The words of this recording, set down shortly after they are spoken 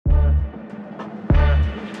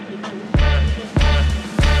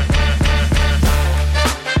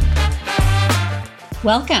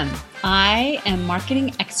Welcome. I am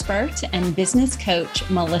marketing expert and business coach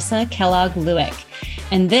Melissa Kellogg-Lewick,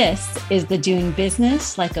 and this is the Doing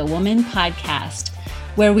Business Like a Woman podcast,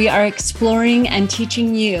 where we are exploring and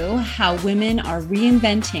teaching you how women are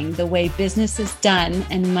reinventing the way business is done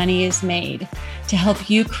and money is made to help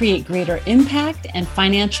you create greater impact and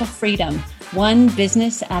financial freedom, one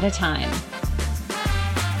business at a time.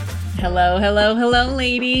 Hello,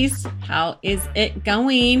 ladies. How is it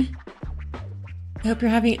going? I hope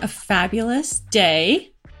you're having a fabulous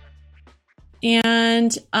day.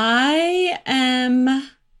 And I am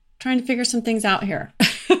trying to figure some things out here.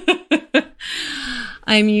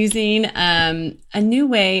 I'm using a new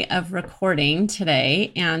way of recording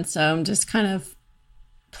today. And so I'm just kind of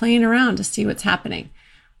playing around to see what's happening.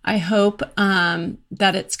 I hope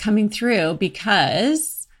that it's coming through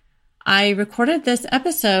because I recorded this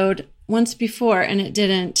episode once before and it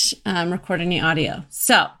didn't record any audio.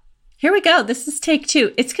 So here we go. This is take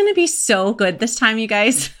 2. It's going to be so good this time, you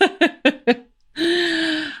guys.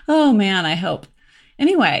 Oh man, I hope.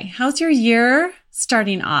 Anyway, how's your year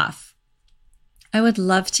starting off? I would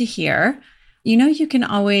love to hear. You know, you can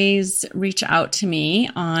always reach out to me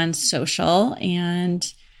on social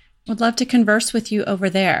and would love to converse with you over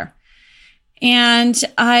there. And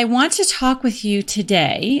I want to talk with you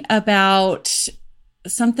today about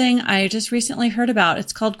something I just recently heard about.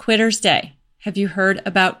 It's called Quitter's Day. Have you heard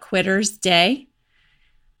about Quitter's Day?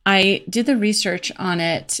 I did the research on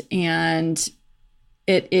it, and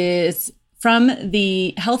it is from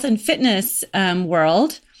the health and fitness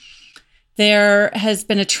world. There has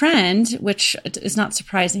been a trend, which is not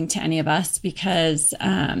surprising to any of us because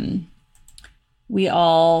we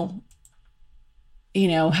all,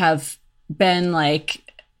 have been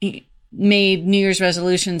made New Year's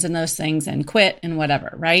resolutions and those things and quit and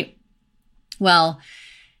whatever, right? Well,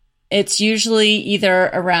 it's usually either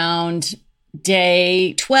around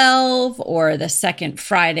day 12 or the second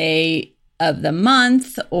Friday of the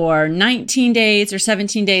month or 19 days or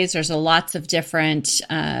 17 days. There's lots of different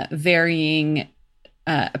varying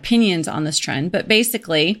opinions on this trend. But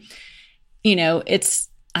basically, it's,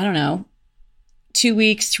 2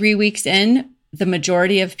 weeks, 3 weeks in, the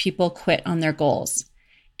majority of people quit on their goals.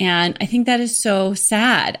 And I think that is so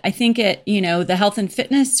sad. I think the health and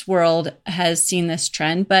fitness world has seen this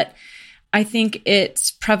trend, but I think it's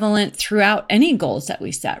prevalent throughout any goals that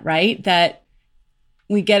we set, right? That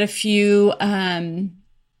we get a few,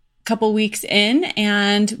 couple weeks in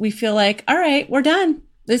and we feel like, all right, we're done.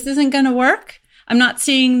 This isn't going to work. I'm not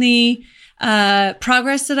seeing the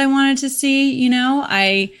progress that I wanted to see.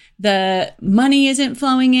 The money isn't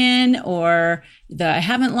flowing in, or I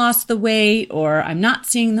haven't lost the weight, or I'm not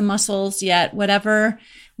seeing the muscles yet, whatever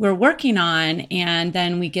we're working on, and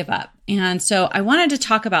then we give up. And so I wanted to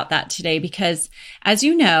talk about that today because, as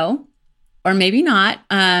you know, or maybe not,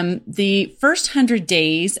 the first 100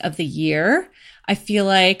 days of the year, I feel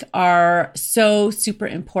like are so super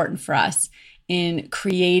important for us in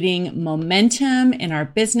creating momentum in our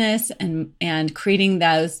business and creating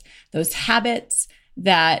those habits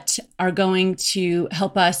that are going to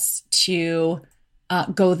help us to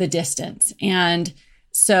go the distance. And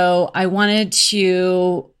so I wanted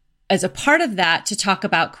to, as a part of that, to talk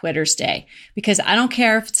about Quitter's Day, because I don't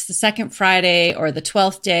care if it's the second Friday or the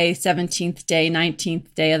 12th day, 17th day,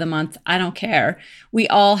 19th day of the month. I don't care. We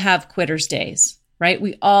all have Quitter's Days, right?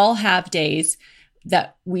 We all have days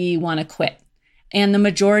that we want to quit. And the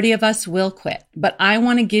majority of us will quit. But I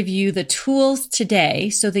want to give you the tools today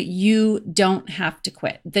so that you don't have to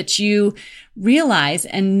quit, that you realize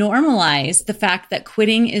and normalize the fact that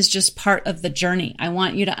quitting is just part of the journey. I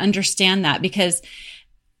want you to understand that because,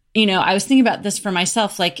 I was thinking about this for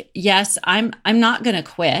myself. Yes, I'm not going to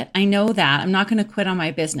quit. I know that. I'm not going to quit on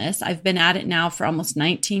my business. I've been at it now for almost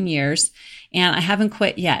 19 years and I haven't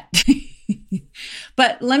quit yet.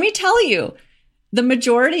 But let me tell you, the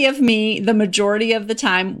majority of me, the majority of the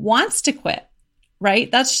time wants to quit,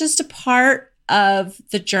 right? That's just a part of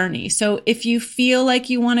the journey. So if you feel like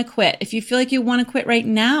you want to quit, if you feel like you want to quit right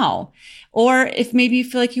now, or if maybe you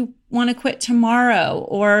feel like you want to quit tomorrow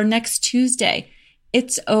or next Tuesday,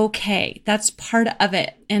 it's okay. That's part of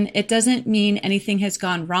it. And it doesn't mean anything has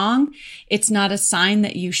gone wrong. It's not a sign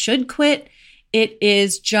that you should quit. It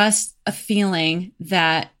is just a feeling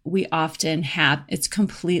that we often have. It's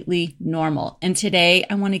completely normal. And today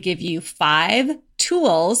I want to give you 5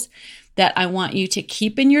 tools that I want you to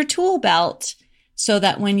keep in your tool belt so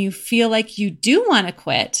that when you feel like you do want to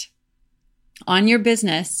quit on your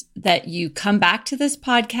business, that you come back to this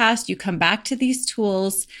podcast, you come back to these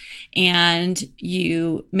tools, and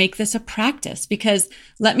you make this a practice. Because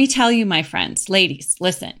let me tell you, my friends, ladies,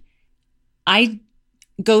 listen, I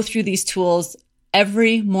go through these tools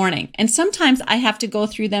every morning. And sometimes I have to go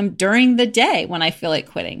through them during the day when I feel like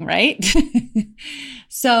quitting, right?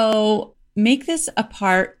 So make this a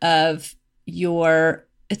part of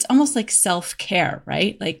it's almost like self-care,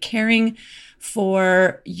 right? Like caring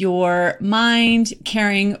for your mind,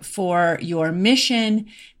 caring for your mission,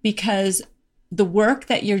 because the work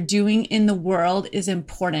that you're doing in the world is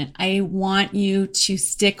important. I want you to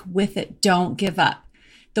stick with it. Don't give up.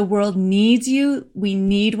 The world needs you. We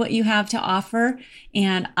need what you have to offer.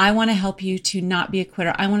 And I want to help you to not be a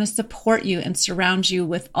quitter. I want to support you and surround you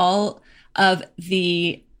with all of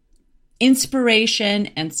the inspiration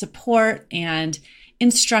and support and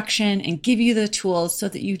instruction and give you the tools so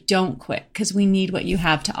that you don't quit, because we need what you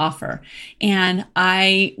have to offer. And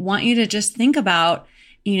I want you to just think about,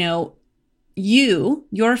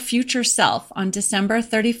 your future self on December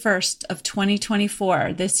 31st of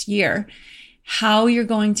 2024, this year, how you're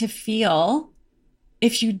going to feel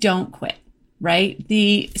if you don't quit, right?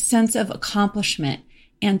 The sense of accomplishment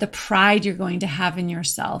and the pride you're going to have in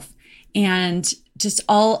yourself, and just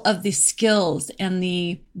all of the skills and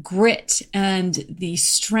the grit and the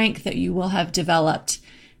strength that you will have developed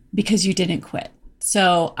because you didn't quit.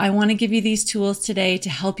 So I want to give you these tools today to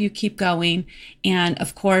help you keep going. And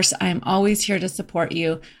of course, I'm always here to support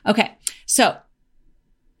you. Okay. So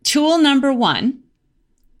tool number 1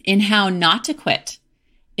 in how not to quit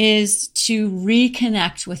is to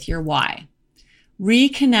reconnect with your why.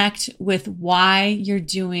 Reconnect with why you're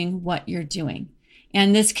doing what you're doing.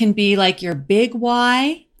 And this can be like your big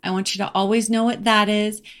why. I want you to always know what that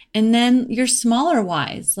is. And then your smaller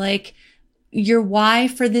whys, like your why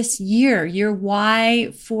for this year, your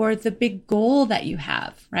why for the big goal that you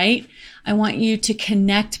have, right? I want you to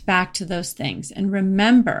connect back to those things and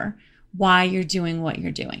remember why you're doing what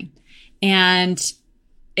you're doing. And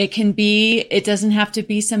it doesn't have to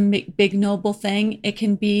be some big noble thing. It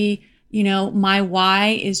can be, my why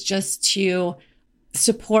is just to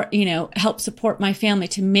support, help support my family,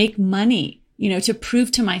 to make money, to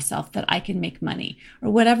prove to myself that I can make money, or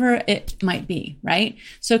whatever it might be, right?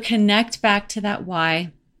 So connect back to that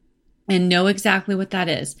why and know exactly what that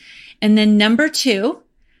is. And then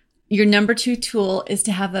your number 2 tool is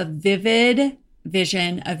to have a vivid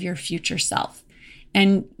vision of your future self.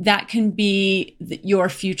 And that can be your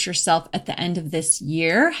future self at the end of this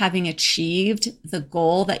year, having achieved the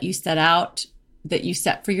goal that you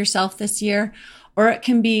set for yourself this year. Or it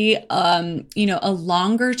can be, a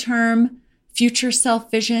longer term future self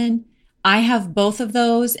vision. I have both of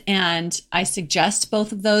those and I suggest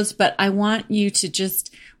both of those, but I want you to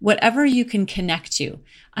just, whatever you can connect to.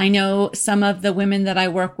 I know some of the women that I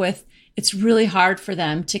work with, it's really hard for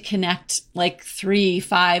them to connect like 3,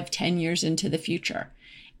 5, 10 years into the future.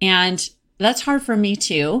 And that's hard for me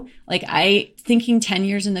too. Like thinking 10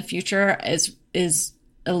 years in the future is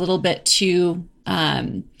a little bit too,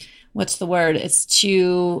 it's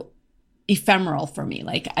too ephemeral for me.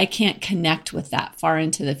 Like I can't connect with that far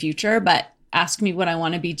into the future, but ask me what I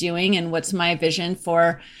want to be doing and what's my vision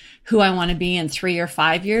for who I want to be in 3 or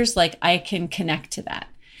 5 years. Like I can connect to that.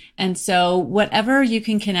 And so whatever you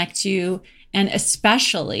can connect to, and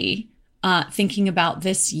especially thinking about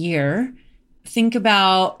this year, think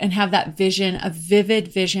about and have that vision, a vivid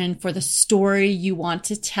vision for the story you want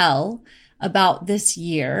to tell about this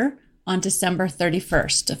year on December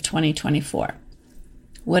 31st of 2024.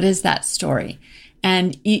 What is that story?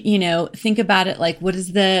 And, think about it like, what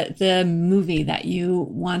is the movie that you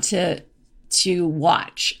want to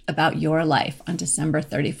watch about your life on December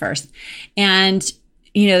 31st? And,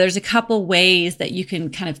 there's a couple ways that you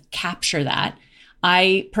can kind of capture that.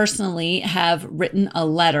 I personally have written a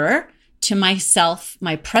letter to myself,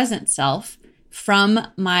 my present self, from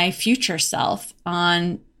my future self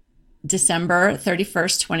on December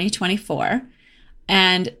 31st, 2024,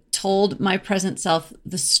 and told my present self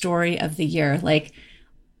the story of the year, like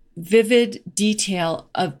vivid detail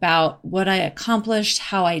about what I accomplished,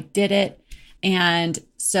 how I did it. And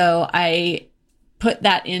so I put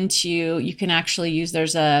that you can actually use,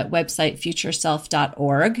 there's a website,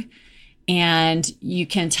 futureself.org, and you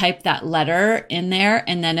can type that letter in there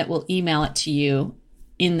and then it will email it to you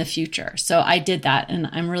in the future. So I did that and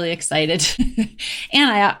I'm really excited.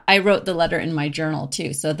 And I wrote the letter in my journal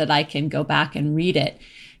too, so that I can go back and read it,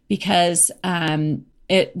 because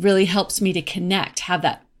it really helps me to connect, have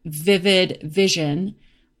that vivid vision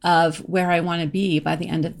of where I want to be by the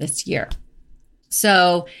end of this year.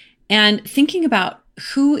 So, and thinking about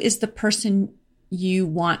who is the person you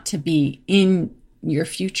want to be in your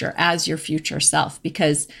future as your future self,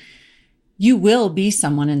 because you will be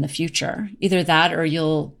someone in the future, either that or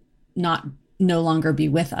you'll not no longer be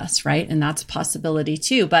with us, right? And that's a possibility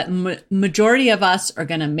too. But majority of us are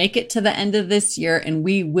going to make it to the end of this year, and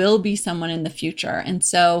we will be someone in the future. And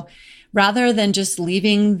so rather than just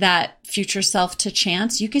leaving that future self to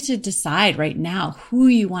chance, you get to decide right now who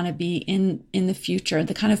you want to be in the future,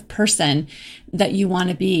 the kind of person that you want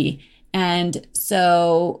to be. And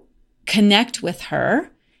so connect with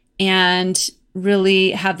her and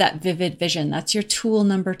really have that vivid vision. That's your tool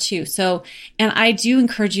number 2. So, and I do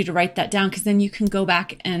encourage you to write that down, because then you can go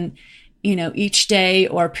back and, each day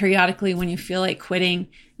or periodically when you feel like quitting,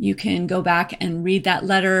 you can go back and read that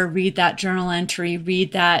letter, read that journal entry,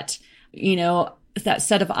 read that, that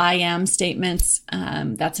set of I am statements.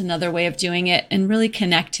 That's another way of doing it, and really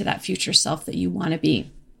connect to that future self that you want to be,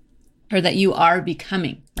 or that you are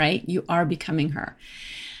becoming, right? You are becoming her.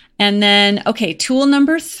 And then, okay, tool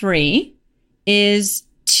number 3 is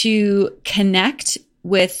to connect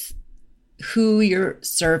with who you're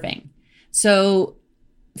serving. So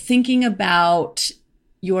thinking about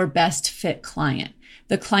your best fit client,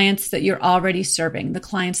 the clients that you're already serving, the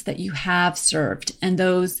clients that you have served, and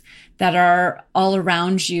those that are all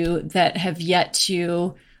around you that have yet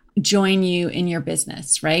to join you in your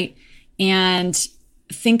business, right? And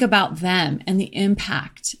think about them and the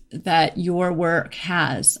impact that your work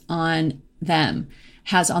has on them,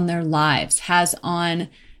 has on their lives, has on,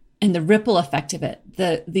 and the ripple effect of it,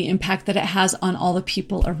 the impact that it has on all the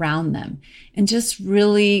people around them. And just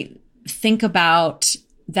really think about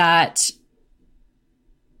that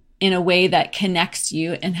in a way that connects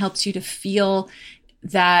you and helps you to feel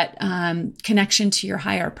that connection to your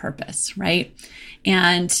higher purpose, right?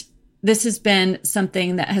 And this has been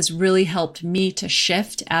something that has really helped me to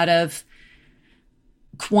shift out of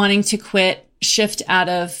wanting to quit, shift out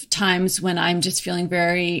of times when I'm just feeling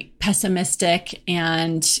very pessimistic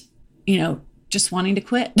and, just wanting to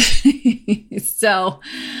quit. So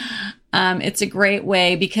it's a great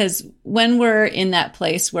way, because when we're in that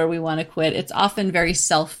place where we want to quit, it's often very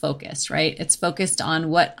self-focused, right? It's focused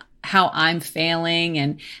on how I'm failing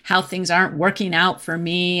and how things aren't working out for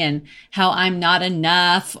me and how I'm not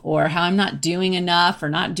enough, or how I'm not doing enough or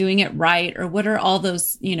not doing it right, or what are all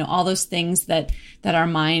those, all those things that our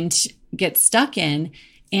mind gets stuck in.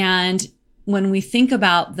 And when we think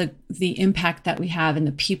about the impact that we have and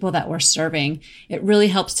the people that we're serving, it really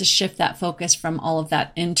helps to shift that focus from all of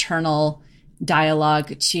that internal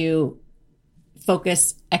dialogue to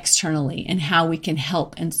focus externally and how we can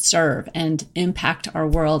help and serve and impact our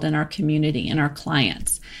world and our community and our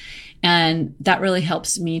clients. And that really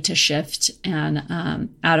helps me to shift and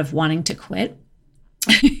out of wanting to quit.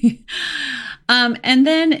 And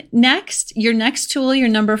then your next tool, your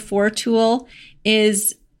number 4 tool,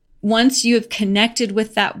 is once you have connected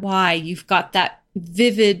with that why, you've got that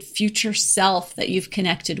vivid future self that you've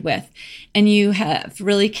connected with, and you have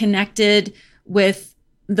really connected with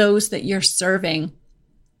those that you're serving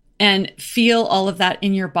and feel all of that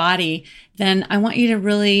in your body, then I want you to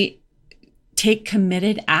really take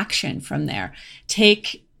committed action from there.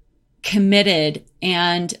 Take committed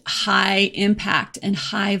and high impact and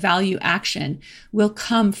high value action will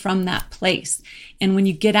come from that place. And when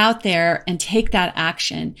you get out there and take that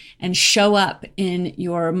action and show up in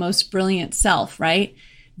your most brilliant self, right?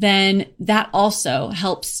 Then that also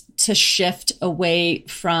helps to shift away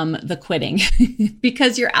from the quitting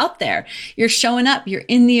because you're out there, you're showing up, you're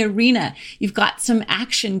in the arena, you've got some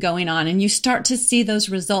action going on, and you start to see those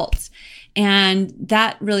results. And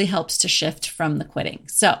that really helps to shift from the quitting.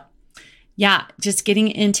 So yeah, just getting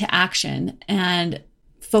into action and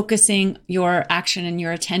focusing your action and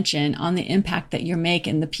your attention on the impact that you make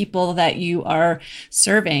and the people that you are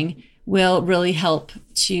serving will really help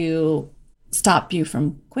to stop you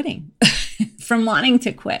from quitting, from wanting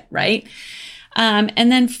to quit, right?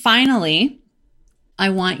 And then finally, I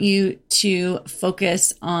want you to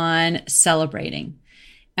focus on celebrating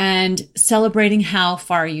and celebrating how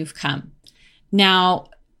far you've come. Now,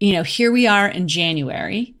 here we are in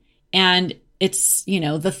January, and it's,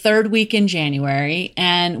 the third week in January,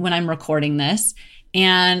 and when I'm recording this,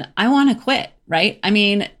 and I want to quit, right? I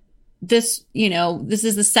mean, this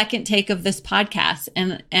is the second take of this podcast,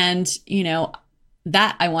 and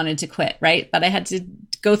that I wanted to quit, right? But I had to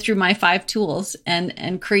go through my 5 tools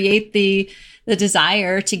and create the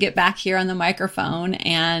desire to get back here on the microphone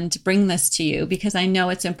and bring this to you, because I know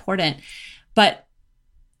it's important. But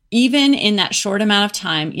even in that short amount of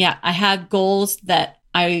time, yeah, I had goals that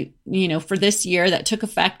for this year that took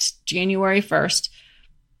effect January 1st.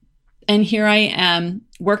 And here I am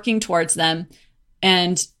working towards them.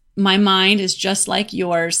 And my mind is just like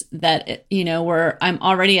yours, that, where I'm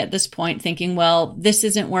already at this point thinking, well, this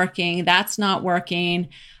isn't working. That's not working.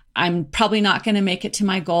 I'm probably not going to make it to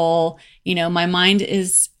my goal. My mind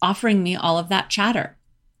is offering me all of that chatter.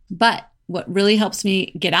 But what really helps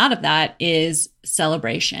me get out of that is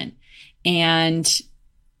celebration and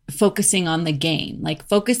focusing on the gain, like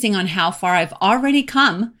focusing on how far I've already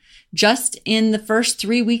come just in the first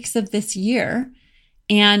 3 weeks of this year.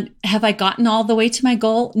 And have I gotten all the way to my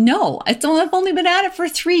goal? No, I've only been at it for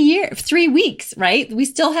 3 weeks, right? We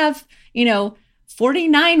still have,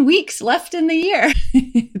 49 weeks left in the year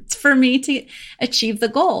for me to achieve the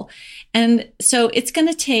goal. And so it's going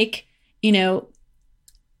to take,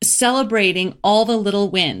 celebrating all the little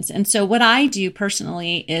wins. And so what I do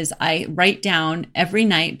personally is I write down every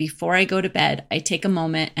night before I go to bed. I take a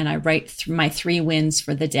moment and I write my 3 wins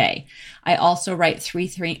for the day. I also write three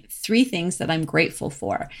things that I'm grateful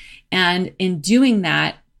for. And in doing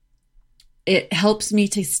that, it helps me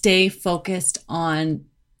to stay focused on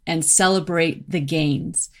and celebrate the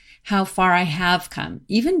gains, how far I have come,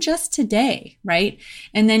 even just today, right?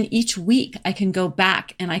 And then each week I can go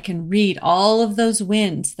back and I can read all of those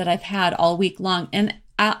wins that I've had all week long. And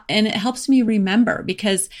it helps me remember,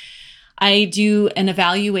 because I do an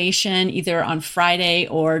evaluation either on Friday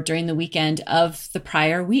or during the weekend of the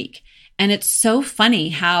prior week. And it's so funny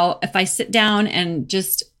how if I sit down and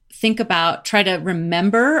just try to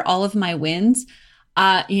remember all of my wins,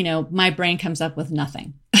 my brain comes up with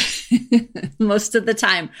nothing. Most of the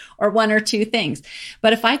time, or 1 or 2 things.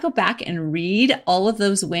 But if I go back and read all of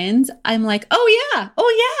those wins, I'm like, oh yeah,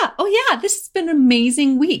 this has been an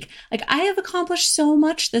amazing week. Like, I have accomplished so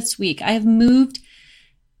much this week. I have moved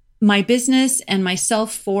my business and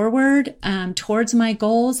myself forward towards my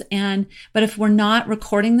goals. But if we're not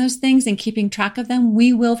recording those things and keeping track of them,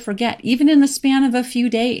 we will forget, even in the span of a few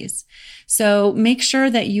days. So make sure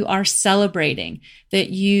that you are celebrating,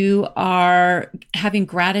 that you are having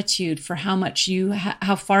gratitude for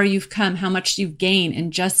how far you've come, how much you've gained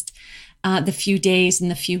in just the few days and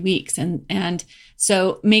the few weeks. And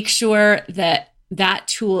so make sure that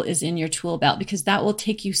tool is in your tool belt, because that will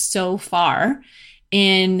take you so far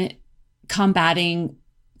in combating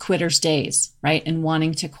quitter's days, right? And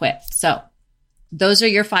wanting to quit. So those are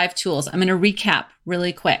your 5 tools. I'm going to recap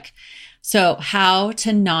really quick. So how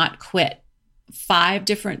to not quit. 5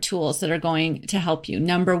 different tools that are going to help you.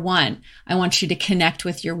 Number 1, I want you to connect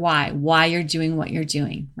with your why you're doing what you're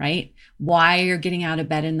doing, right? Why you're getting out of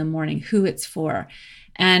bed in the morning, who it's for.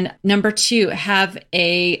 And number 2, have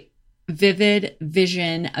a vivid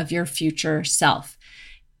vision of your future self.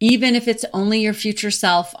 Even if it's only your future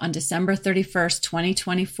self on December 31st,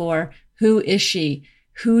 2024, who is she?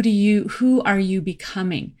 Who are you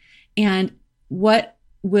becoming? And what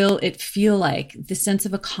will it feel like? The sense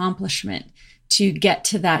of accomplishment to get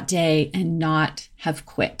to that day and not have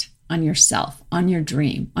quit on yourself, on your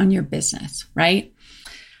dream, on your business, right?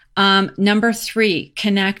 Number 3,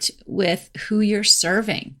 connect with who you're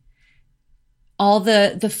serving. All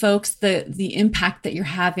the folks, the impact that you're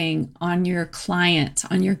having on your clients,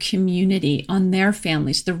 on your community, on their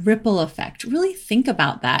families, the ripple effect. Really think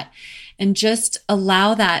about that and just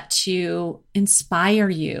allow that to inspire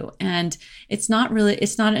you. And it's not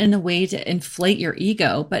in a way to inflate your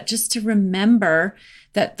ego, but just to remember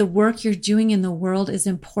that the work you're doing in the world is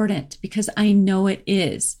important, because I know it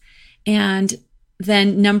is. And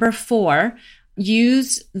then number 4,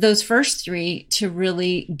 use those first 3 to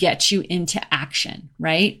really get you into action,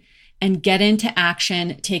 right? And get into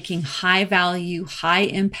action, taking high value, high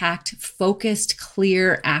impact, focused,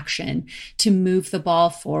 clear action to move the ball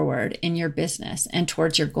forward in your business and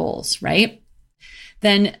towards your goals, right?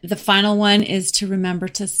 Then the final one is to remember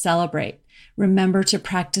to celebrate. Remember to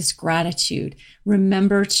practice gratitude.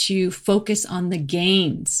 Remember to focus on the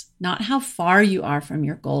gains, not how far you are from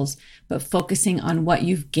your goals, but focusing on what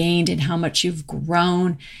you've gained and how much you've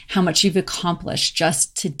grown, how much you've accomplished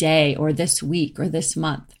just today or this week or this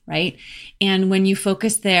month, right? And when you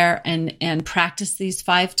focus there and practice these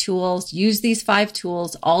 5 tools, use these 5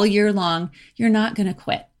 tools all year long, you're not going to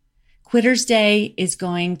quit. Quitter's Day is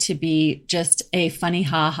going to be just a funny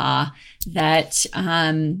ha-ha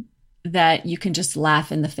that you can just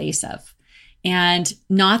laugh in the face of. And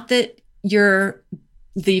not that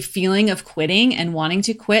the feeling of quitting and wanting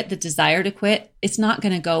to quit, the desire to quit, it's not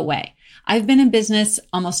going to go away. I've been in business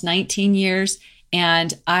almost 19 years,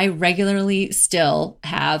 and I regularly still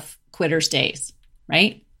have quitter's days,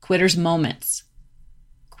 right? Quitter's moments,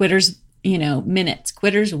 quitter's, minutes,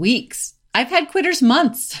 quitter's weeks. I've had quitter's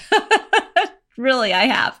months. Really, I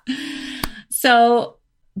have. So,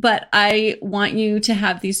 but I want you to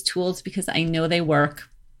have these tools because I know they work,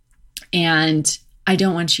 and I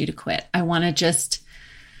don't want you to quit. I want to just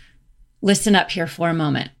listen up here for a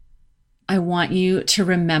moment. I want you to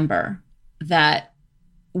remember that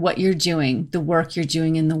what you're doing, the work you're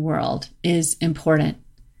doing in the world is important.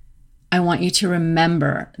 I want you to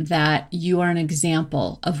remember that you are an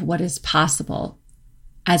example of what is possible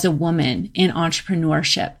as a woman in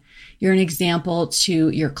entrepreneurship. You're an example to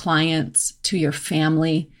your clients, to your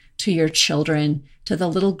family, to your children, to the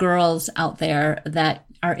little girls out there that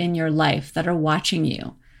are in your life that are watching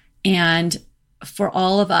you. And for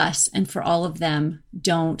all of us and for all of them,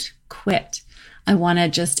 don't quit. I want to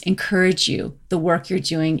just encourage you. The work you're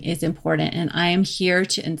doing is important. And I am here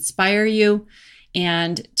to inspire you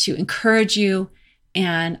and to encourage you,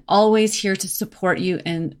 and always here to support you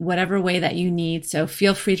in whatever way that you need. So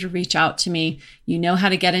feel free to reach out to me. You know how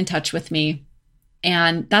to get in touch with me.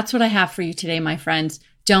 And that's what I have for you today, my friends.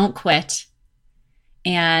 Don't quit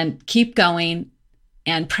and keep going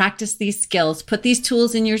and practice these skills. Put these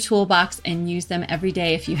tools in your toolbox and use them every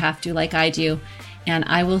day if you have to, like I do. And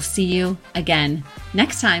I will see you again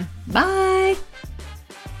next time. Bye.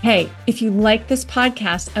 Hey, if you like this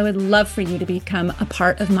podcast, I would love for you to become a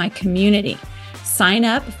part of my community. Sign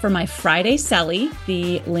up for my Friday Selly.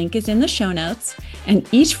 The link is in the show notes. And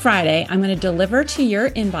each Friday, I'm going to deliver to your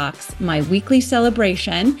inbox my weekly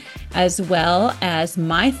celebration, as well as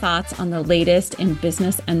my thoughts on the latest in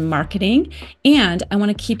business and marketing. And I want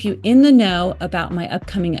to keep you in the know about my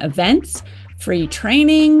upcoming events, free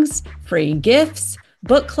trainings, free gifts,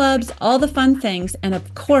 book clubs, all the fun things. And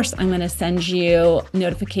of course, I'm going to send you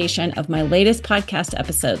notification of my latest podcast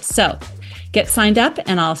episodes. So get signed up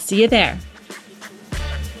and I'll see you there.